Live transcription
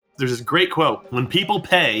There's this great quote: when people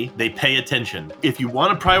pay, they pay attention. If you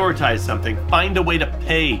want to prioritize something, find a way to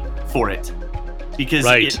pay for it. Because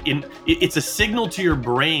it's a signal to your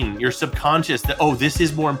brain, your subconscious, that, oh, this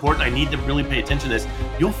is more important. I need to really pay attention to this.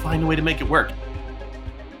 You'll find a way to make it work.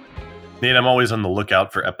 Nate, I'm always on the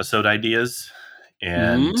lookout for episode ideas.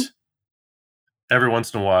 And every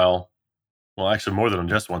once in a while, well, actually more than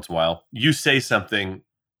just once in a while, you say something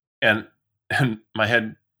and my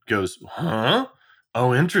head goes, huh?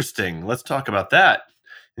 Oh, interesting. Let's talk about that.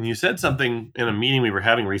 And you said something in a meeting we were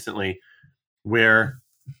having recently where,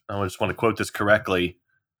 I just want to quote this correctly.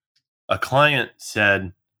 A client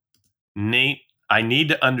said, Nate, I need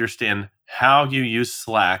to understand how you use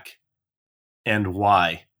Slack and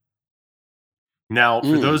why. Now,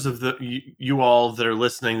 for those of you all that are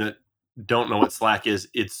listening that don't know what Slack is,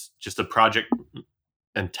 it's just a project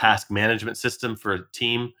and task management system for a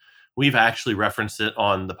team. We've actually referenced it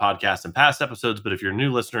on the podcast in past episodes, but if you're a new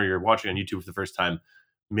listener, you're watching on YouTube for the first time,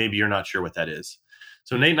 maybe you're not sure what that is.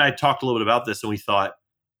 So Nate and I talked a little bit about this, and we thought,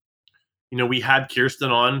 we had Kirsten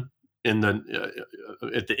on at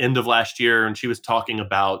the end of last year, and she was talking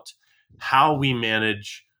about how we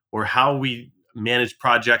manage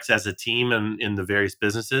projects as a team and in the various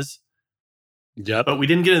businesses. Yep. But we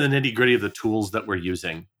didn't get into the nitty-gritty of the tools that we're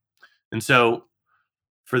using. And so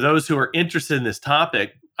for those who are interested in this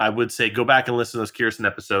topic, I would say go back and listen to those Kirsten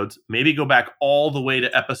episodes. Maybe go back all the way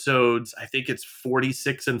to episodes, I think it's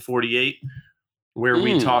 46 and 48, where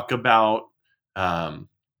we talk about how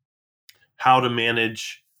to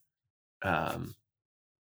manage or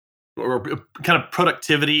kind of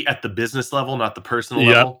productivity at the business level, not the personal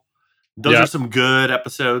level. Those are some good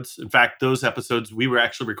episodes. In fact, those episodes, we were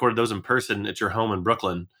actually recorded those in person at your home in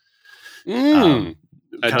Brooklyn. I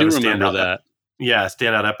do remember that.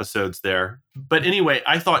 Standout episodes there. But anyway,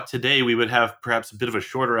 I thought today we would have perhaps a bit of a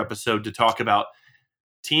shorter episode to talk about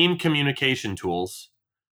team communication tools,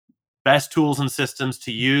 best tools and systems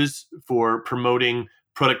to use for promoting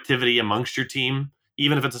productivity amongst your team,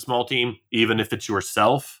 even if it's a small team, even if it's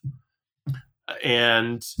yourself.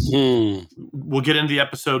 And we'll get into the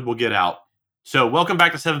episode, we'll get out. So welcome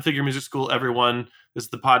back to 7-Figure Music School, everyone. This is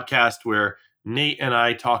the podcast where Nate and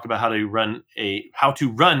I talk about how to run a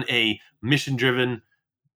mission-driven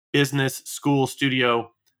business, school,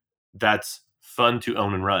 studio that's fun to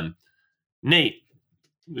own and run. Nate,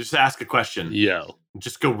 just ask a question.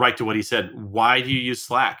 Just go right to what he said. Why do you use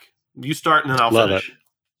Slack? You start and then I'll finish. It.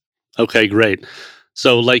 Okay, great.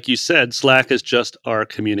 So like you said, Slack is just our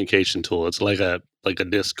communication tool. It's like a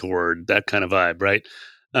Discord, that kind of vibe, right?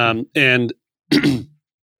 And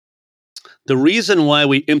the reason why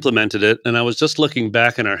we implemented it, and I was just looking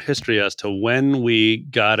back in our history as to when we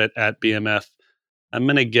got it at BMF, I'm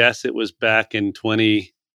going to guess it was back in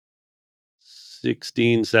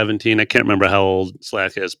 2016, 17. I can't remember how old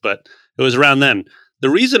Slack is, but it was around then. The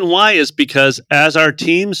reason why is because as our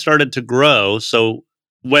team started to grow, so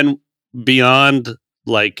when beyond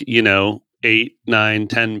 8, 9,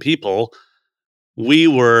 10 people, we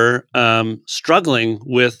were struggling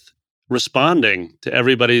with responding to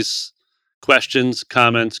everybody's questions,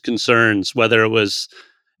 comments, concerns, whether it was,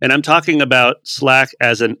 and I'm talking about Slack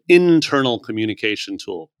as an internal communication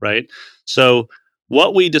tool, right? So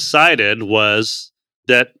what we decided was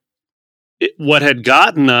that what had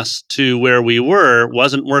gotten us to where we were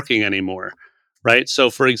wasn't working anymore, right? So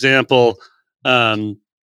for example,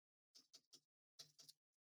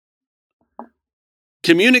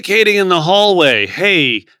 communicating in the hallway.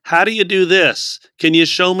 Hey, how do you do this? Can you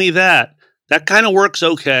show me that? That kind of works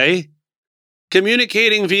okay.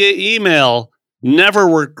 Communicating via email never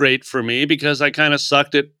worked great for me because I kind of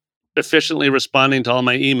sucked at efficiently responding to all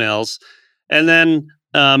my emails. And then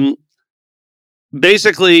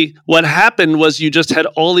basically what happened was you just had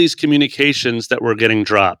all these communications that were getting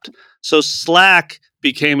dropped. So Slack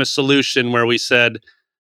became a solution where we said,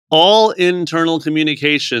 all internal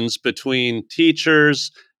communications between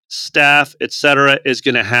teachers, staff, etc., is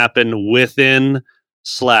going to happen within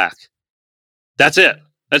Slack. That's it.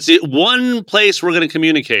 That's the one place we're going to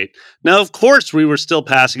communicate. Now, of course, we were still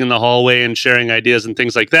passing in the hallway and sharing ideas and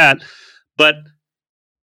things like that, but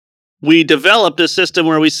we developed a system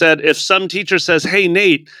where we said, if some teacher says, hey,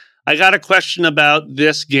 Nate, I got a question about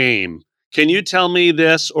this game. Can you tell me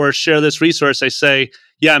this or share this resource? I say,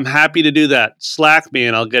 yeah, I'm happy to do that. Slack me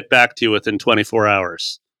and I'll get back to you within 24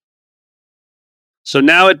 hours. So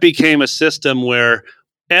now it became a system where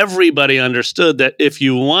everybody understood that if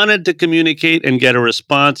you wanted to communicate and get a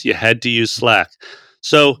response, you had to use Slack.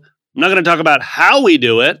 So I'm not going to talk about how we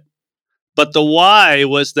do it, but the why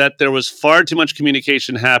was that there was far too much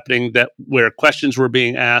communication happening where questions were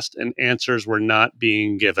being asked and answers were not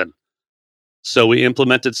being given. So we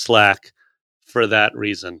implemented Slack for that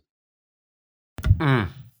reason.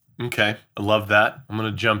 Okay. I love that. I'm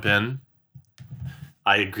going to jump in.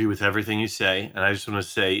 I agree with everything you say. And I just want to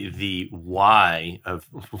say the why of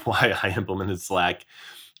why I implemented Slack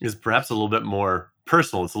is perhaps a little bit more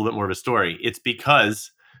personal. It's a little bit more of a story. It's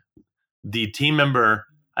because the team member,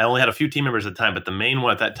 I only had a few team members at the time, but the main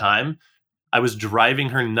one at that time, I was driving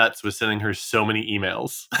her nuts with sending her so many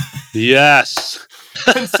emails. Yes.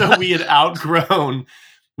 And so we'd outgrown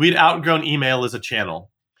email as a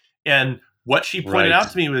channel. And what she pointed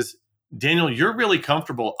out to me was, Daniel, you're really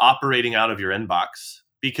comfortable operating out of your inbox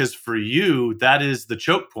because for you, that is the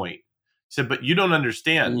choke point. She said, but you don't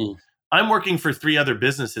understand. I'm working for 3 other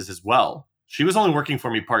businesses as well. She was only working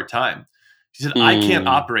for me part-time. She said, I can't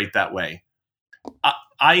operate that way.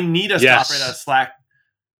 I need us to operate out of Slack,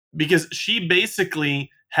 because she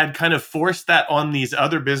basically had kind of forced that on these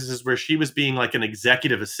other businesses where she was being like an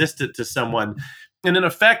executive assistant to someone. And in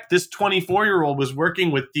effect, this 24-year-old was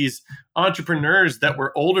working with these entrepreneurs that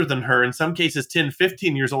were older than her, in some cases 10,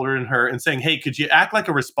 15 years older than her, and saying, hey, could you act like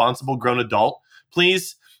a responsible grown adult,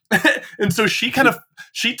 please? And so she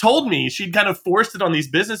told me she'd kind of forced it on these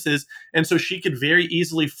businesses. And so she could very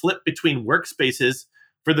easily flip between workspaces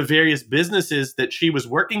for the various businesses that she was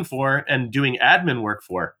working for and doing admin work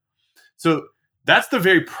for. So that's the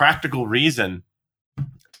very practical reason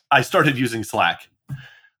I started using Slack.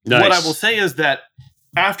 Nice. What I will say is that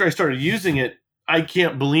after I started using it, I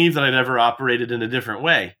can't believe that I'd ever operated in a different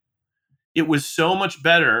way. It was so much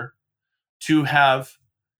better to have,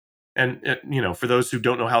 and for those who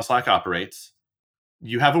don't know how Slack operates,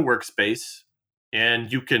 you have a workspace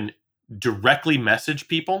and you can directly message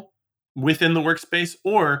people within the workspace,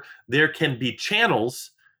 or there can be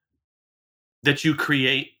channels that you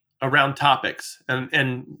create around topics,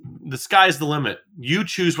 and the sky's the limit. You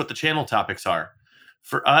choose what the channel topics are.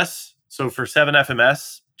 For us, so for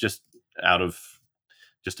 7FMS, just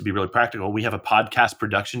to be really practical, we have a podcast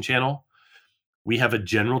production channel. We have a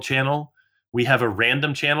general channel. We have a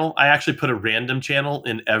random channel. I actually put a random channel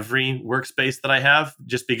in every workspace that I have,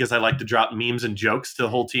 just because I like to drop memes and jokes to the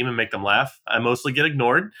whole team and make them laugh. I mostly get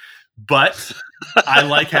ignored, but I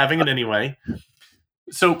like having it anyway.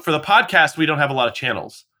 So for the podcast, we don't have a lot of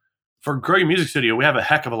channels. For Grow Your Music Studio, we have a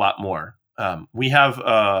heck of a lot more. We have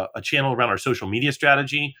a channel around our social media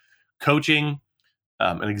strategy, coaching,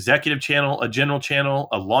 an executive channel, a general channel,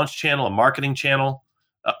 a launch channel, a marketing channel,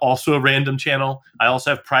 also a random channel. I also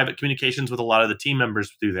have private communications with a lot of the team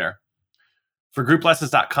members through there. For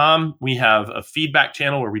grouplessons.com, we have a feedback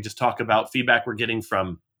channel where we just talk about feedback we're getting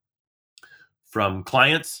from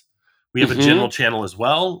clients. We have a general channel as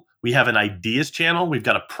well. We have an ideas channel. We've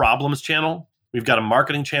got a problems channel. We've got a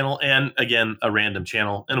marketing channel and, again, a random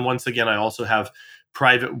channel. And once again, I also have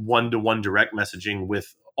private one-to-one direct messaging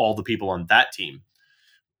with all the people on that team,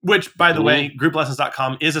 which, by the way,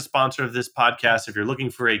 grouplessons.com is a sponsor of this podcast. If you're looking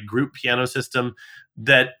for a group piano system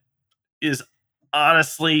that is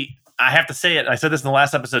honestly, I have to say it, I said this in the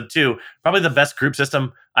last episode too, probably the best group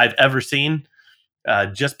system I've ever seen.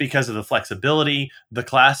 Just because of the flexibility, the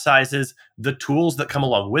class sizes, the tools that come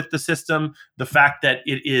along with the system, the fact that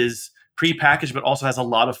it is prepackaged but also has a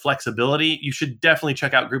lot of flexibility. You should definitely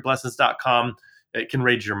check out grouplessons.com. It can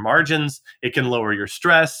raise your margins. It can lower your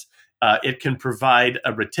stress. It can provide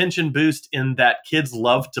a retention boost in that kids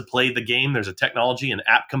love to play the game. There's a technology and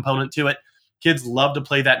app component to it. Kids love to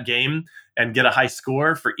play that game and get a high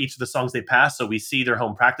score for each of the songs they pass. So we see their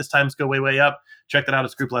home practice times go way, way up. Check that out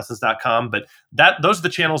at grouplessons.com. But those are the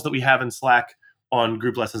channels that we have in Slack on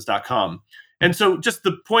grouplessons.com. And so just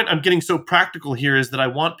the point I'm getting so practical here is that I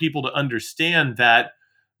want people to understand that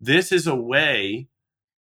this is a way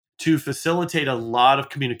to facilitate a lot of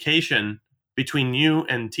communication between you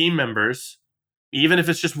and team members, even if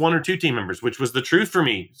it's just 1 or 2 team members, which was the truth for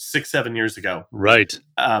me 6-7 years ago. Right.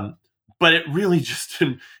 But it really just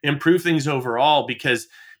improved things overall because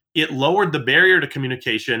it lowered the barrier to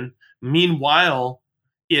communication. Meanwhile,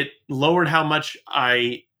 it lowered how much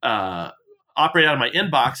I operate out of my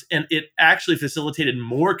inbox, and it actually facilitated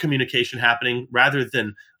more communication happening rather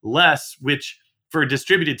than less, which for a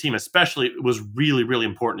distributed team especially was really, really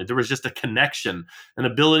important. There was just a connection, an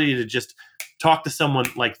ability to just talk to someone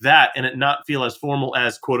like that and it not feel as formal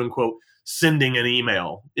as, quote unquote, sending an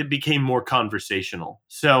email. It became more conversational.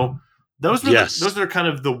 So those are kind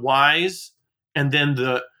of the whys, and then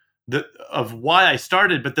the of why I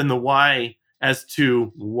started, but then the why as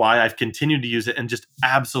to why I've continued to use it and just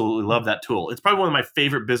absolutely love that tool. It's probably one of my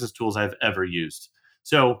favorite business tools I've ever used.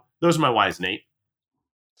 So those are my whys, Nate.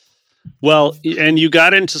 Well, and you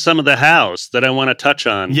got into some of the hows that I want to touch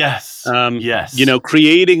on. Yes. Yes.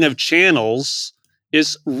 Creating of channels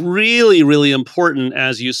is really, really important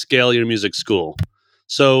as you scale your music school.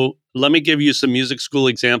 So let me give you some music school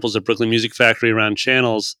examples at Brooklyn Music Factory around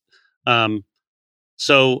channels.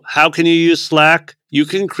 So how can you use Slack? You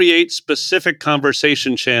can create specific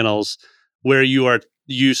conversation channels where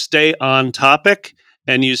you stay on topic,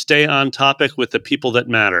 and you stay on topic with the people that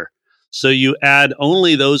matter. So you add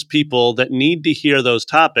only those people that need to hear those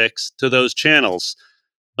topics to those channels.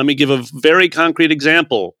 Let me give a very concrete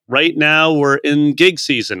example. Right now, we're in gig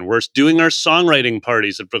season. We're doing our songwriting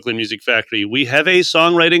parties at Brooklyn Music Factory. We have a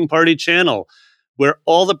songwriting party channel where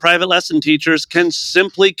all the private lesson teachers can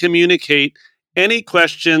simply communicate any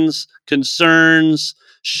questions, concerns,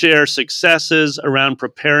 share successes around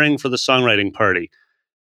preparing for the songwriting party.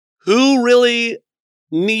 Who really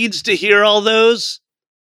needs to hear all those?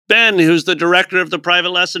 Ben, who's the director of the private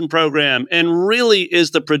lesson program and really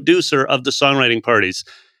is the producer of the songwriting parties.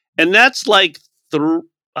 And that's like,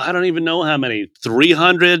 I don't even know how many,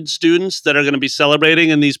 300 students that are going to be celebrating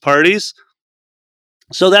in these parties.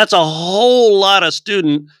 So that's a whole lot of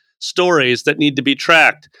student stories that need to be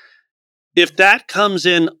tracked. If that comes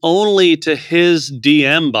in only to his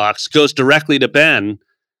DM box, goes directly to Ben,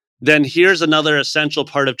 then here's another essential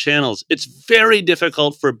part of channels. It's very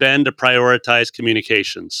difficult for Ben to prioritize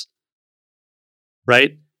communications,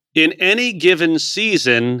 right? In any given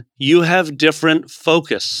season, you have different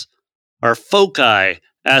focus or foci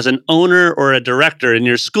as an owner or a director in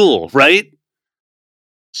your school, right?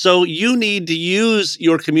 So you need to use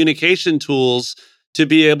your communication tools to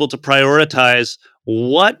be able to prioritize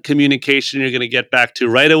what communication you're going to get back to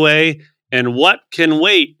right away and what can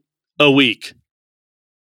wait a week.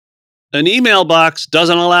 An email box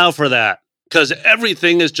doesn't allow for that because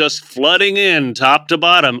everything is just flooding in top to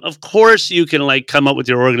bottom. Of course, you can come up with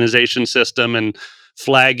your organization system and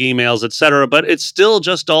flag emails, etc., but it's still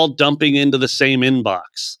just all dumping into the same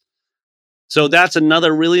inbox. So that's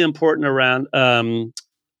another really important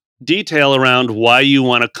detail around why you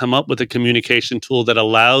want to come up with a communication tool that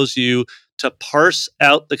allows you to parse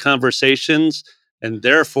out the conversations and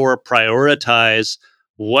therefore prioritize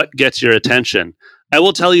what gets your attention. I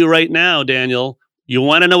will tell you right now, Daniel, you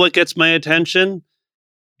want to know what gets my attention?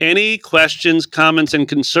 Any questions, comments, and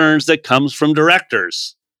concerns that comes from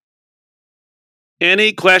directors.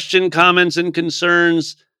 Any question, comments, and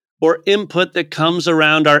concerns or input that comes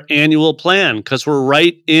around our annual plan, because we're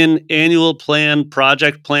right in annual plan,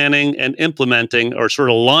 project planning, and implementing or sort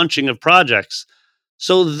of launching of projects.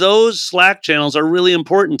 So those Slack channels are really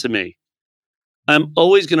important to me. I'm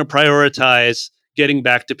always going to prioritize getting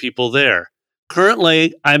back to people there.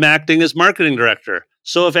 Currently, I'm acting as marketing director.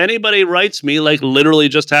 So if anybody writes me, like literally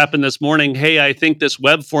just happened this morning, hey, I think this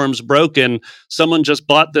web form's broken. Someone just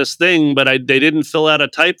bought this thing, but they didn't fill out a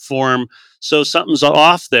type form, so something's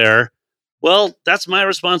off there. Well, that's my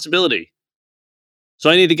responsibility. So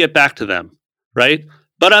I need to get back to them, right?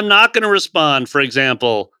 But I'm not going to respond, for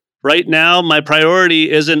example. Right now, my priority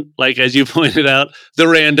isn't, like as you pointed out, the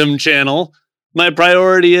random channel. My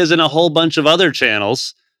priority is in a whole bunch of other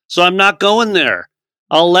channels. So I'm not going there.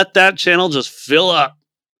 I'll let that channel just fill up.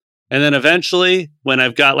 And then eventually, when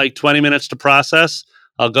I've got 20 minutes to process,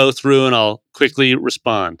 I'll go through and I'll quickly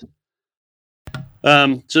respond.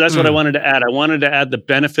 So that's what I wanted to add. I wanted to add the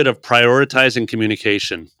benefit of prioritizing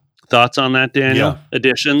communication. Thoughts on that, Daniel? Yeah.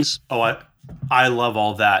 Additions? Oh, I love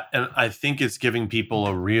all that. And I think it's giving people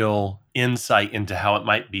a real insight into how it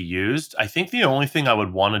might be used. I think the only thing I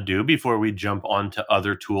would want to do before we jump on to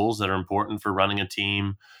other tools that are important for running a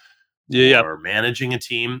team or managing a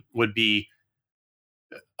team would be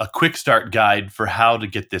a quick start guide for how to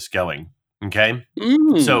get this going. Okay.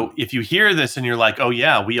 So if you hear this and you're like, oh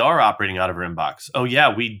yeah, we are operating out of our inbox. Oh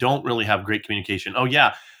yeah, we don't really have great communication. Oh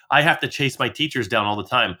yeah, I have to chase my teachers down all the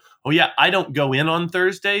time. Oh yeah, I don't go in on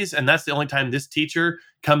Thursdays, and that's the only time this teacher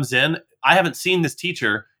comes in. I haven't seen this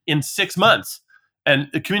teacher in 6 months. And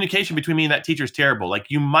the communication between me and that teacher is terrible.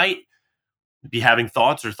 You might be having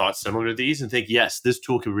thoughts similar to these and think, yes, this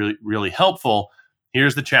tool could really, really helpful.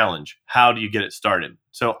 Here's the challenge. How do you get it started?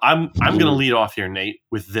 So I'm going to lead off here, Nate,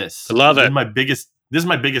 with this. I love it. This is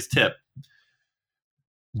my biggest tip.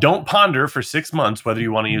 Don't ponder for 6 months whether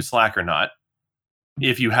you want to use Slack or not.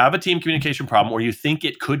 If you have a team communication problem or you think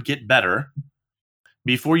it could get better,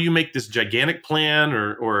 before you make this gigantic plan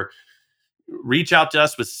or reach out to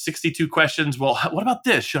us with 62 questions, well, what about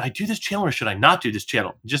this? Should I do this channel or should I not do this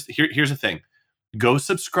channel? Just here's the thing. Go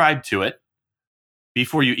subscribe to it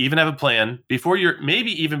before you even have a plan, before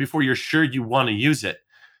you're sure you want to use it.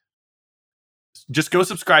 Just go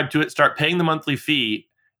subscribe to it, start paying the monthly fee,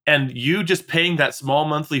 and you just paying that small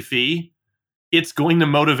monthly fee, it's going to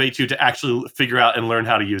motivate you to actually figure out and learn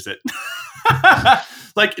how to use it.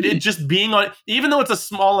 Like it just being on, even though it's a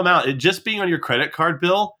small amount, it just being on your credit card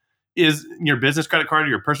bill is your business credit card or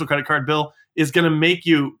your personal credit card bill is going to make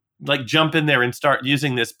you like jump in there and start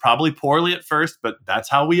using this, probably poorly at first, but that's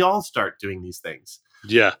how we all start doing these things.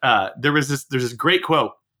 Yeah. There's this great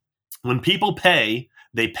quote: when people pay,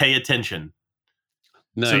 they pay attention.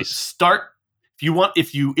 Nice. So start, if you want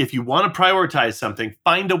to prioritize something,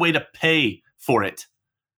 find a way to pay for it.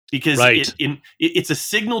 Because it's a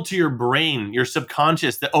signal to your brain, your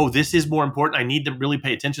subconscious, that, oh, this is more important. I need to really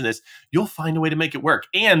pay attention to this. You'll find a way to make it work.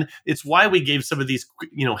 And it's why we gave some of these,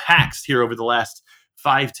 hacks here over the last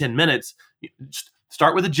 5-10 minutes.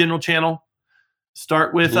 Start with a general channel.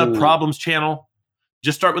 Start with a problems channel.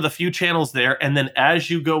 Just start with a few channels there. And then as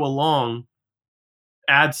you go along,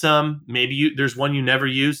 add some. Maybe there's one you never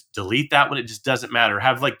use. Delete that one. It just doesn't matter.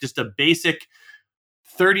 Have like just a basic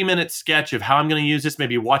 30-minute sketch of how I'm going to use this,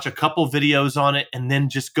 maybe watch a couple videos on it, and then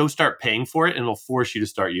just go start paying for it, and it'll force you to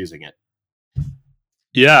start using it.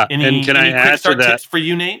 Yeah. And can I add to that? Tips for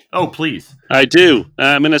you, Nate? Oh, please. I do.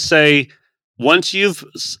 I'm going to say, once you've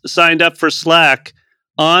signed up for Slack,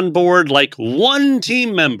 onboard like one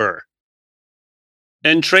team member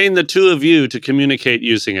and train the two of you to communicate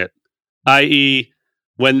using it. I.e.,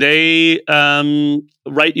 when they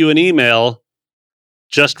write you an email,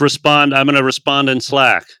 just respond. I'm going to respond in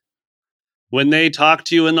Slack. When they talk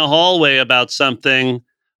to you in the hallway about something,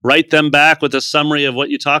 write them back with a summary of what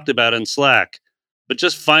you talked about in Slack. But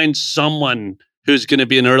just find someone who's going to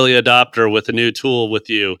be an early adopter with a new tool with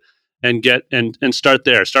you and start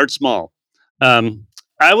there. Start small.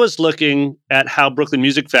 I was looking at how Brooklyn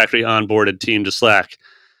Music Factory onboarded team to Slack,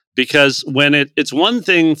 because when it's one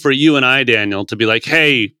thing for you and I, Daniel, to be like,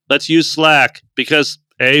 hey, let's use Slack because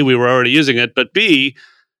A, we were already using it, but B,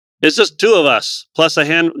 it's just two of us plus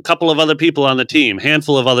a couple of other people on the team,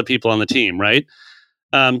 handful of other people on the team, right?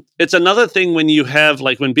 It's another thing when you have,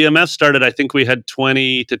 like when BMF started, I think we had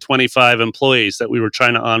 20 to 25 employees that we were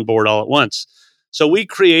trying to onboard all at once. So we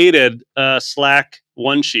created a Slack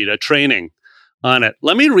one sheet, a training on it.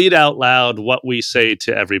 Let me read out loud what we say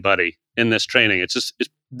to everybody in this training. It's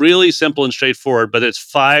really simple and straightforward, but it's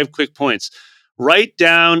 5 quick points. Write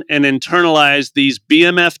down and internalize these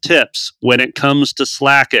BMF tips when it comes to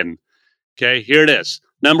slacking. Okay, here it is.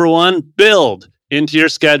 Number 1, build into your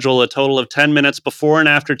schedule a total of 10 minutes before and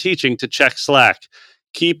after teaching to check Slack.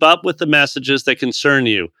 Keep up with the messages that concern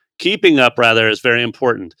you. Keeping up, rather, is very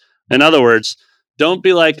important. In other words, don't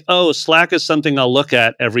be like, oh, Slack is something I'll look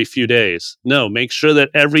at every few days. No, make sure that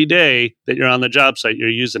every day that you're on the job site, you're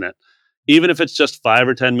using it, even if it's just 5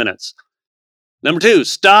 or 10 minutes. Number 2,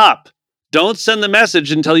 stop. Don't send the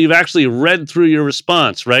message until you've actually read through your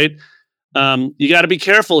response, right? You got to be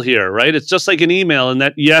careful here, right? It's just like an email in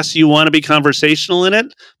that, yes, you want to be conversational in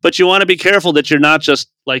it, but you want to be careful that you're not just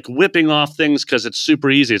like whipping off things because it's super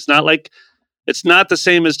easy. It's not the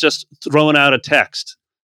same as just throwing out a text,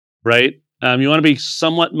 right? You want to be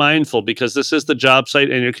somewhat mindful because this is the job site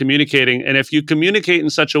and you're communicating. And if you communicate in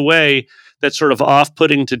such a way that's sort of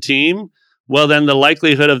off-putting to team, well, then the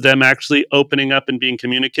likelihood of them actually opening up and being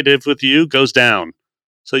communicative with you goes down.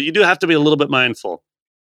 So you do have to be a little bit mindful.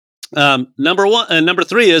 Number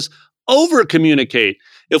 3 is over-communicate.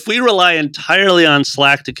 If we rely entirely on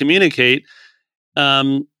Slack to communicate,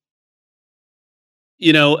 as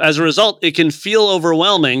a result, it can feel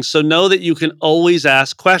overwhelming. So know that you can always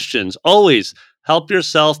ask questions. Always help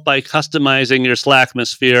yourself by customizing your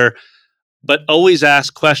Slackmosphere, but always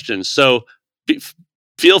ask questions. So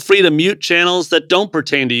feel free to mute channels that don't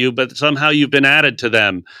pertain to you, but somehow you've been added to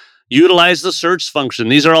them. Utilize the search function.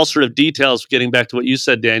 These are all sort of details. Getting back to what you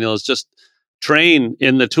said, Daniel, is just train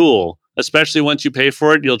in the tool. Especially once you pay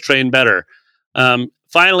for it, you'll train better.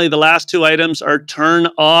 Finally, the last 2 items are turn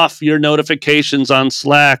off your notifications on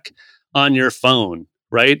Slack on your phone,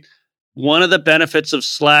 right? One of the benefits of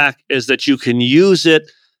Slack is that you can use it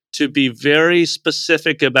to be very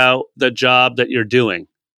specific about the job that you're doing.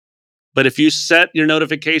 But if you set your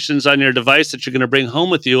notifications on your device that you're going to bring home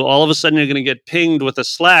with you, all of a sudden you're going to get pinged with a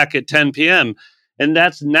Slack at 10 p.m. And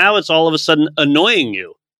it's all of a sudden annoying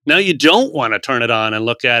you. Now you don't want to turn it on and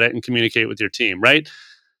look at it and communicate with your team, right?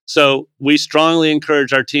 So we strongly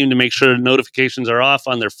encourage our team to make sure notifications are off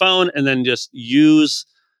on their phone and then just use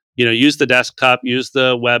the desktop, use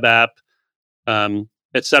the web app,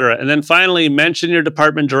 etc. And then finally, mention your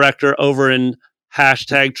department director over in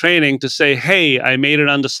 #training to say, hey, I made it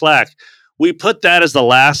onto Slack. We put that as the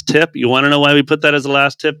last tip. You want to know why we put that as the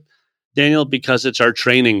last tip, Daniel? Because it's our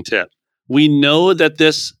training tip. We know that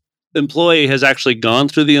this employee has actually gone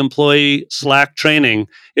through the employee Slack training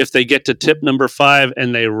if they get to tip number 5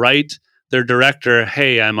 and they write their director,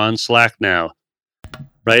 hey, I'm on Slack now,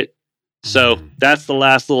 right? So that's the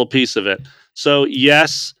last little piece of it. So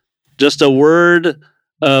yes, just a word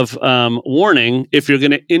of warning: if you're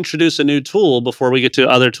going to introduce a new tool, before we get to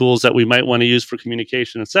other tools that we might want to use for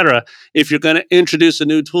communication, etc., if you're going to introduce a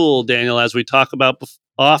new tool, Daniel, as we talk about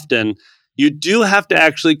often, you do have to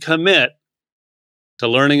actually commit to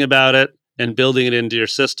learning about it and building it into your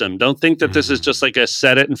system. Don't think that this is just like a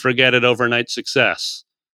set it and forget it overnight success.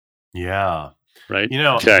 Yeah. Right.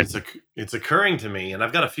 Okay. It's occurring to me, and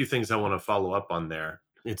I've got a few things I want to follow up on there.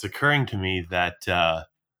 It's occurring to me that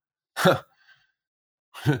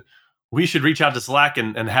we should reach out to Slack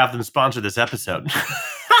and have them sponsor this episode.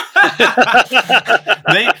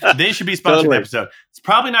 they should be sponsoring the episode. It's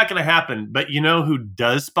probably not going to happen, but you know who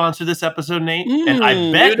does sponsor this episode, Nate? And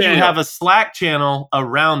I bet you have a Slack channel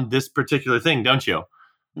around this particular thing, don't you?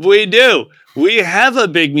 We do. We have a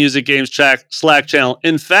Big Music Games Slack channel.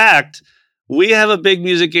 In fact, we have a Big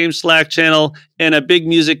Music Games Slack channel and a Big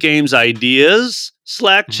Music Games Ideas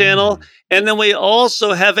Slack channel. And then we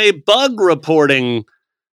also have a bug reporting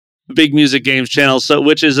Big Music Games channel,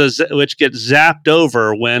 which gets zapped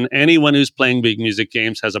over when anyone who's playing Big Music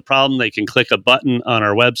Games has a problem. They can click a button on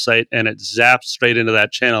our website and it zaps straight into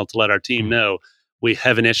that channel to let our team know we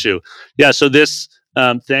have an issue. Yeah, so this,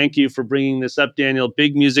 thank you for bringing this up, Daniel.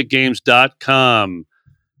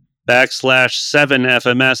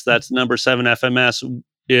 bigmusicgames.com/7FMS, that's number 7FMS,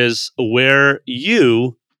 is where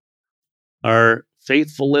you, our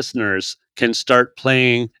faithful listeners, can start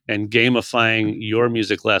playing and gamifying your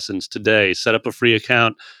music lessons today. Set up a free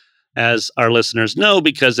account, as our listeners know,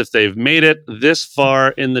 because if they've made it this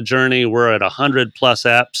far in the journey, we're at 100 plus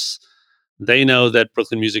apps. They know that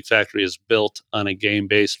Brooklyn Music Factory is built on a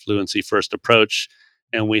game-based fluency first approach.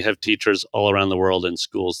 And we have teachers all around the world in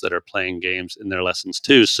schools that are playing games in their lessons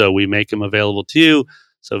too. So we make them available to you.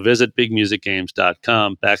 So visit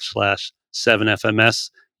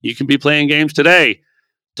bigmusicgames.com/7FMS. You can be playing games today,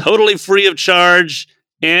 totally free of charge.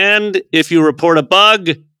 And if you report a bug,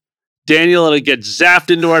 Daniel, it'll get zapped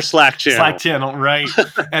into our Slack channel. Right.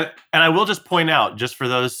 and I will just point out, just for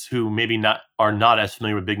those who maybe are not as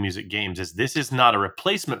familiar with Big Music Games, is this is not a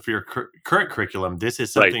replacement for your current curriculum. This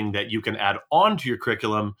is something that you can add on to your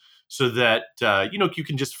curriculum so that you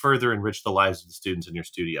can just further enrich the lives of the students in your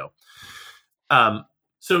studio.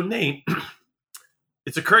 So Nate,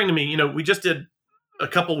 it's occurring to me, we just did a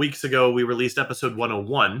couple weeks ago, we released episode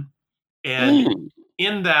 101, and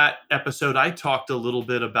in that episode, I talked a little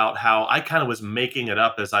bit about how I kind of was making it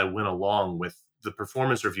up as I went along with the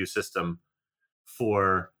performance review system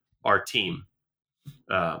for our team.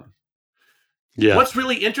 What's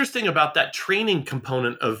really interesting about that training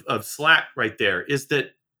component of Slack right there is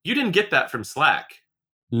that you didn't get that from Slack.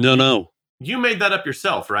 No. You made that up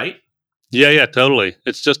yourself, right? Yeah, totally.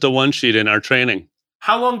 It's just a one sheet in our training.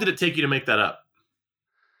 How long did it take you to make that up?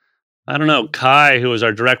 I don't know. Kai, who was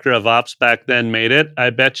our director of ops back then, made it. I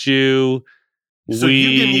bet you. So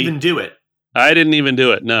you didn't even do it? I didn't even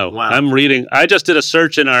do it. No. Wow. I'm reading. I just did a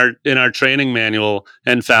search in our training manual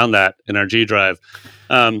and found that in our G Drive.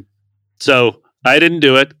 So I didn't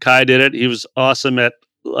do it. Kai did it. He was awesome at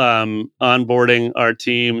onboarding our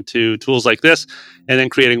team to tools like this and then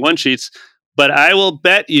creating one sheets. But I will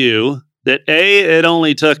bet you that it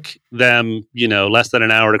only took them, less than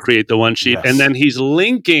an hour to create the one sheet. Yes. And then he's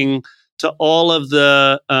linking to all of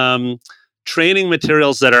the training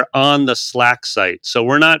materials that are on the Slack site. So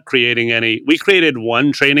we're not creating any. We created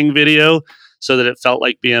one training video so that it felt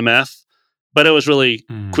like BMF, but it was really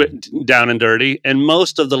quick, down and dirty. And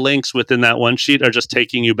most of the links within that one sheet are just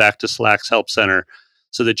taking you back to Slack's Help Center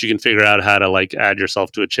so that you can figure out how to add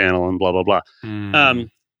yourself to a channel and blah, blah, blah.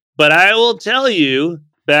 But I will tell you,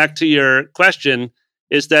 back to your question,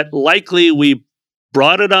 is that likely we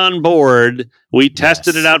brought it on board. We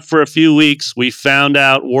tested it out for a few weeks. We found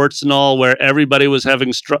out, warts and all, where everybody was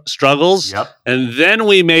having struggles. Yep. And then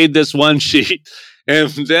we made this one sheet. And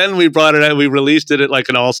then we brought it out. We released it at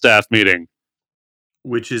an all-staff meeting.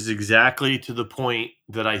 Which is exactly to the point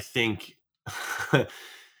that I think that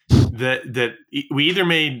we either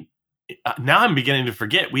made... Now I'm beginning to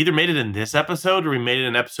forget. We either made it in this episode or we made it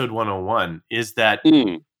in episode 101. Is that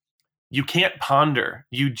you can't ponder.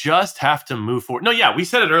 You just have to move forward. No, we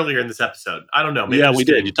said it earlier in this episode. I don't know. Maybe we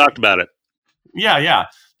did. You talked about it. Yeah.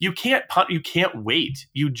 You can't wait.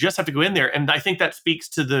 You just have to go in there. And I think that speaks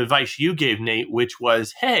to the advice you gave, Nate, which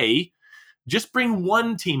was, hey, just bring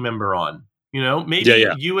one team member on. Maybe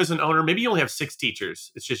you as an owner, maybe you only have 6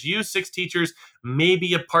 teachers. It's just you, 6 teachers,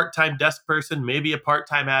 maybe a part-time desk person, maybe a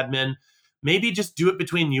part-time admin. Maybe just do it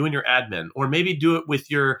between you and your admin, or maybe do it with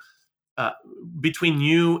between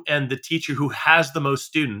you and the teacher who has the most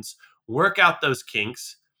students. Work out those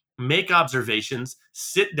kinks, make observations,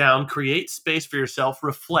 sit down, create space for yourself,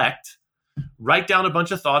 reflect, write down a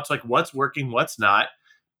bunch of thoughts like what's working, what's not.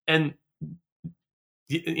 And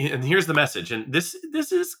here's the message. And this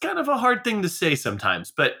is kind of a hard thing to say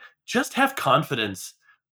sometimes, but just have confidence.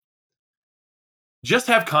 Just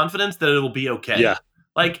have confidence that it'll be okay. Yeah.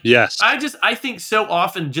 Like, yes. I think so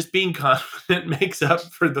often just being confident makes up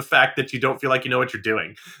for the fact that you don't feel like you know what you're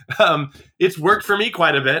doing. It's worked for me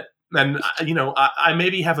quite a bit. And, I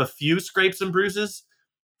maybe have a few scrapes and bruises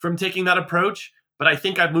from taking that approach, but I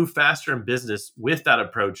think I've moved faster in business with that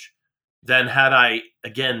approach than had I,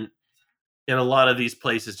 again, in a lot of these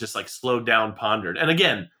places, just like slowed down, pondered. And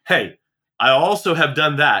again, hey, I also have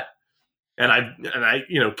done that. And I,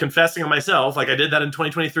 confessing on myself, like I did that in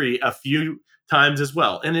 2023 a few times as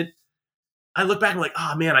well. And I look back and like,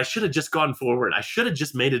 oh man, I should have just gone forward. I should have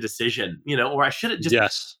just made a decision, or I should have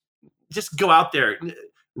just go out there,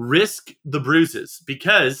 risk the bruises,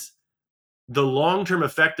 because the long-term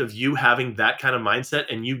effect of you having that kind of mindset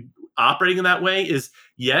and you operating in that way is,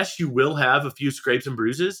 yes, you will have a few scrapes and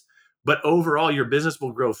bruises, but overall your business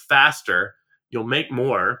will grow faster. You'll make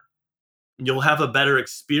more. You'll have a better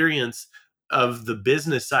experience of the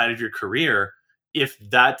business side of your career if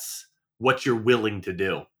that's what you're willing to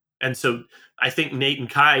do. And so I think Nate and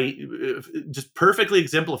Kai just perfectly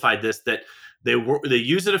exemplified this, that they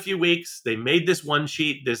used it a few weeks. They made this one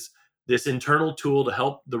sheet, this internal tool to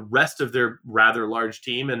help the rest of their rather large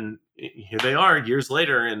team. And here they are years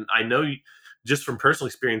later. And I know just from personal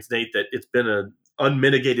experience, Nate, that it's been an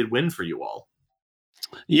unmitigated win for you all.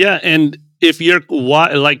 Yeah. And if you're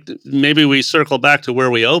like, maybe we circle back to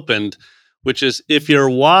where we opened, which is if your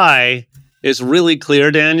why is really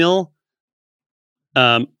clear, Daniel.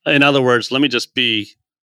 In other words, let me just be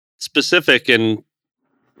specific and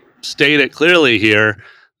state it clearly here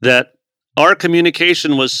that our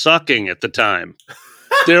communication was sucking at the time.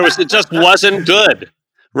 It just wasn't good,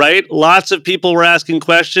 right? Lots of people were asking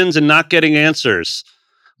questions and not getting answers.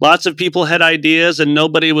 Lots of people had ideas and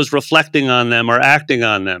nobody was reflecting on them or acting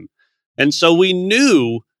on them. And so we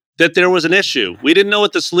knew that there was an issue. We didn't know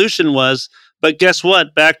what the solution was, but guess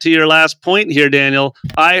what? Back to your last point here, Daniel,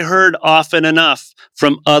 I heard often enough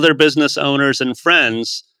from other business owners and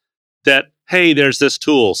friends that, hey, there's this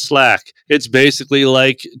tool, Slack. It's basically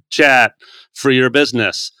like chat for your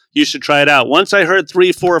business. You should try it out. Once I heard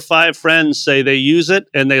 3, 4, 5 friends say they use it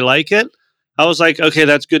and they like it, I was like, okay,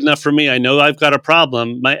 that's good enough for me. I know I've got a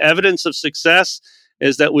problem. My evidence of success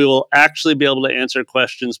is that we will actually be able to answer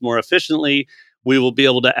questions more efficiently. We will be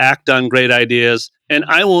able to act on great ideas, and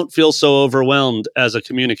I won't feel so overwhelmed as a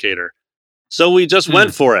communicator. So we just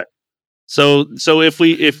went for it. So if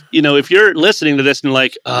you're listening to this and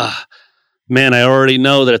like, man, I already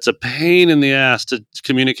know that it's a pain in the ass to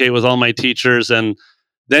communicate with all my teachers, and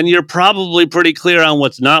then you're probably pretty clear on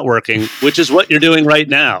what's not working, which is what you're doing right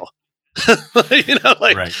now.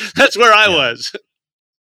 Right. That's where I was.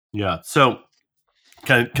 Yeah. So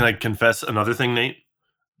can I confess another thing, Nate?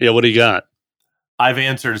 Yeah. What do you got? I've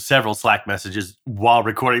answered several Slack messages while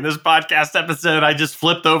recording this podcast episode. I just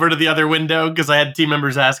flipped over to the other window because I had team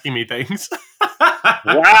members asking me things.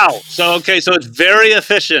 Wow. So it's very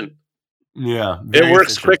efficient. Yeah. It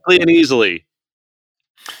works quickly and easily.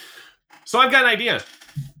 So I've got an idea.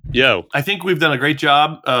 Yo. I think we've done a great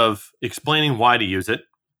job of explaining why to use it,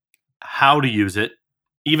 how to use it,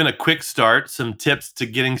 even a quick start, some tips to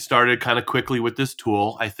getting started kind of quickly with this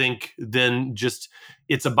tool. I think then just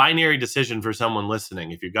it's a binary decision for someone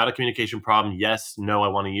listening. If you've got a communication problem, yes, no, I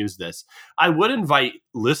want to use this. I would invite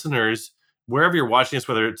listeners, wherever you're watching this,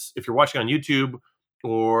 whether it's if you're watching on YouTube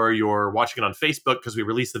or you're watching it on Facebook, because we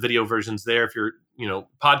release the video versions there. If you're,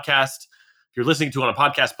 podcast, if you're listening to it on a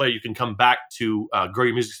podcast player, you can come back to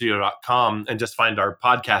growyourmusicstudio.com and just find our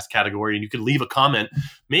podcast category, and you can leave a comment.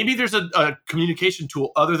 Maybe there's a communication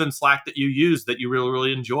tool other than Slack that you use that you really,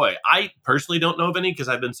 really enjoy. I personally don't know of any because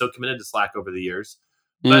I've been so committed to Slack over the years.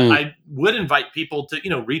 But I would invite people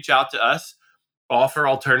to, reach out to us, offer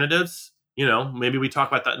alternatives. Maybe we talk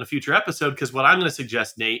about that in a future episode, because what I'm going to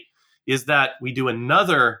suggest, Nate, is that we do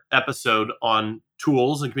another episode on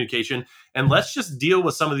tools and communication, and let's just deal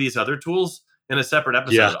with some of these other tools in a separate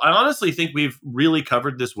episode. Yeah. I honestly think we've really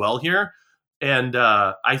covered this well here. And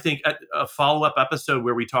I think a follow-up episode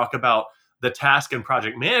where we talk about the task and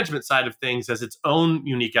project management side of things as its own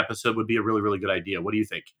unique episode would be a really, really good idea. What do you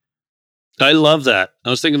think? I love that. I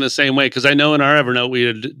was thinking the same way, because I know in our Evernote we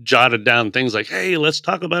had jotted down things like, hey, let's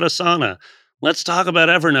talk about Asana. Let's talk about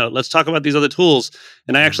Evernote. Let's talk about these other tools.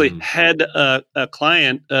 And I actually had a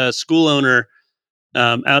client, a school owner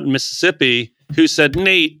out in Mississippi, who said,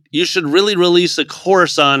 Nate, you should really release a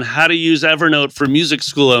course on how to use Evernote for music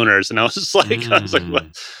school owners. And I was just like,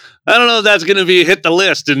 I don't know if that's going to be hit the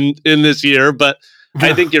list in this year, but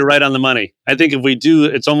I think you're right on the money. I think if we do,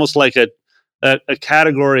 it's almost like a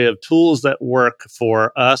category of tools that work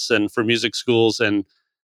for us and for music schools. And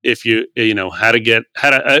if how to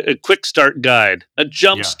a quick start guide, a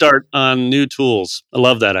jump start on new tools. I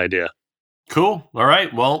love that idea. Cool. All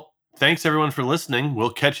right. Well, thanks everyone for listening.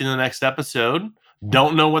 We'll catch you in the next episode.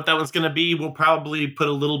 Don't know what that one's going to be. We'll probably put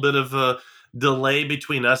a little bit of a delay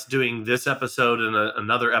between us doing this episode and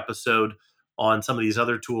another episode on some of these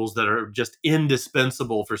other tools that are just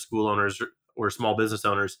indispensable for school owners or small business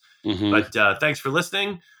owners. Mm-hmm. But thanks for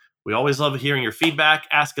listening. We always love hearing your feedback.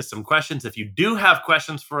 Ask us some questions. If you do have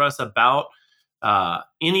questions for us about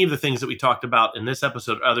any of the things that we talked about in this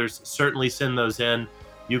episode or others, certainly send those in.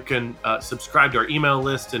 You can subscribe to our email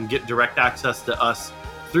list and get direct access to us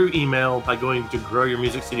through email by going to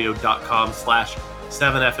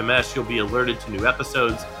growyourmusicstudio.com/7FMS. You'll be alerted to new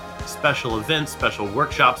episodes, special events, special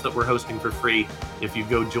workshops that we're hosting for free if you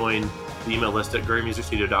go join the email list at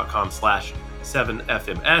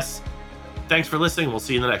growyourmusicstudio.com/7FMS. Thanks for listening. We'll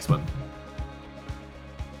see you in the next one.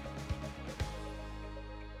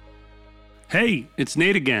 Hey, it's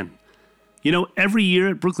Nate again. You know, every year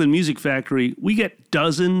at Brooklyn Music Factory, we get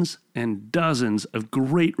dozens and dozens of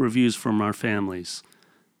great reviews from our families.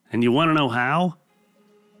 And you want to know how?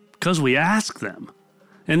 Because we ask them.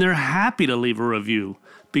 And they're happy to leave a review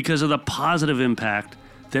because of the positive impact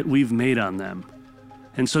that we've made on them.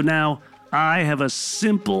 And so now I have a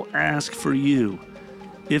simple ask for you.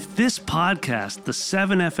 If this podcast, the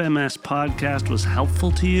 7FMS podcast, was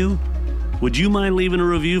helpful to you, would you mind leaving a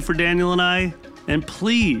review for Daniel and I? And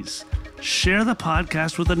please share the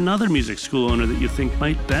podcast with another music school owner that you think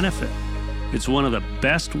might benefit. It's one of the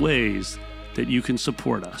best ways that you can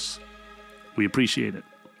support us. We appreciate it.